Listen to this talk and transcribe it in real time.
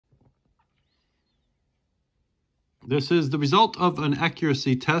This is the result of an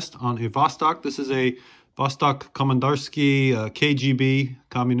accuracy test on a Vostok. This is a Vostok Komandirskie KGB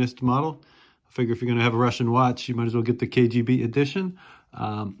communist model. I figure if you're going to have a Russian watch, you might as well get the KGB edition.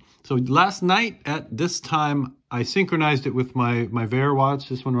 So last night at this time, I synchronized it with my Vair watch.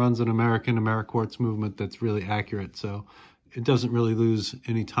 This one runs an American Ameriquartz movement that's really accurate, so it doesn't really lose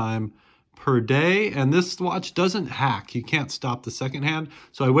any time per day. And this watch doesn't hack. You can't stop the second hand.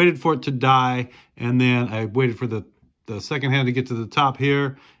 So I waited for it to die, and then I waited for the second hand to get to the top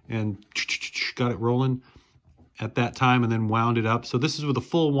here and got it rolling at that time and then wound it up. So this is with a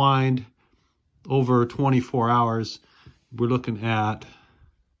full wind over 24 hours. We're looking at,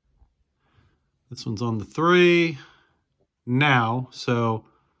 this one's on the 3 now, so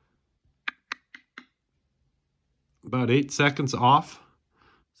about 8 seconds off.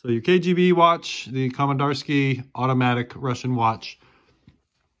 So your KGB watch, the Komandirskie automatic Russian watch,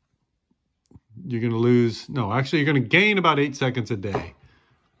 you're going to lose, no, actually you're going to gain about 8 seconds a day.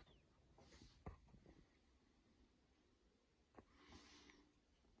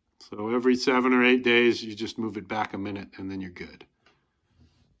 So every 7 or 8 days, you just move it back a minute and then you're good.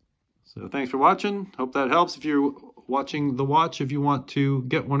 So thanks for watching. Hope that helps. If you're watching the watch, if you want to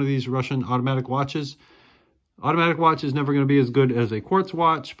get one of these Russian automatic watches, automatic watch is never going to be as good as a quartz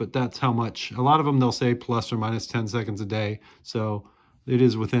watch, but that's how much. A lot of them, they'll say plus or minus 10 seconds a day. So it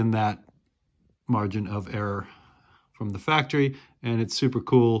is within that margin of error from the factory. And it's super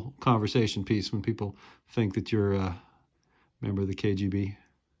cool conversation piece when people think that you're a member of the KGB.